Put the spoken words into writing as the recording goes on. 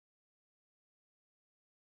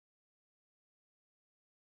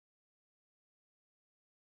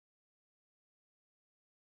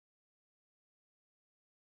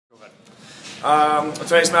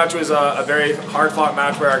Today's match was a very hard-fought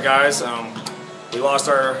match by our guys. We lost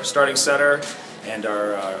our starting setter and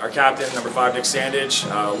our captain, number 5, Nick Sandage.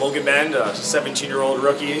 Logan Bend, a 17-year-old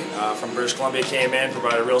rookie from British Columbia, came in,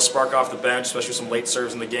 provided a real spark off the bench, especially with some late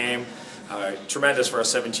serves in the game. Tremendous for a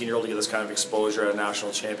 17-year-old to get this kind of exposure at a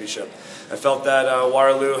national championship. I felt that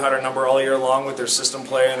Waterloo had our number all year long with their system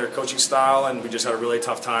play and their coaching style, and we just had a really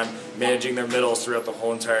tough time managing their middles throughout the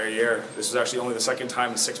whole entire year. This was actually only the second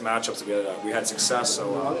time in 6 matchups that we had success.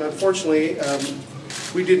 So unfortunately,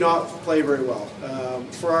 we did not play very well.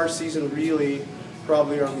 For our season, really,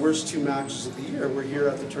 probably our worst 2 matches of the year were here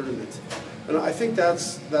at the tournament. And I think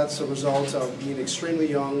that's a result of being extremely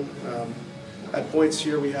young. At points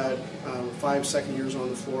here, we had 5 second years on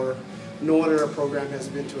the floor. No one in our program has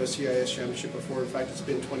been to a CIS championship before. In fact, it's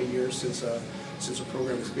been 20 years since a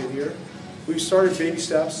program has been here. We've started baby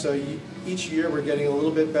steps, so each year we're getting a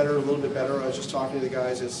little bit better, a little bit better. I was just talking to the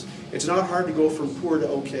guys. It's not hard to go from poor to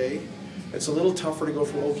okay. It's a little tougher to go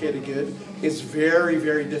from okay to good. It's very,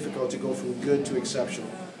 very difficult to go from good to exceptional.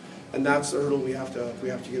 And that's the hurdle we have to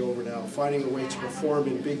get over now. Finding a way to perform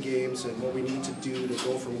in big games and what we need to do to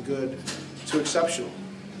go from good to exceptional.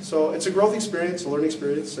 So it's a growth experience, a learning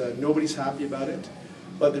experience. Nobody's happy about it.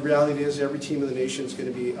 But the reality is every team in the nation is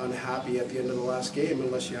going to be unhappy at the end of the last game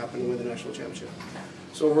unless you happen to win the national championship.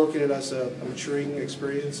 So we're looking at it as a maturing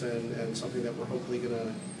experience and something that we're hopefully going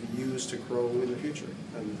to use to grow in the future.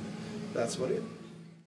 And that's about it.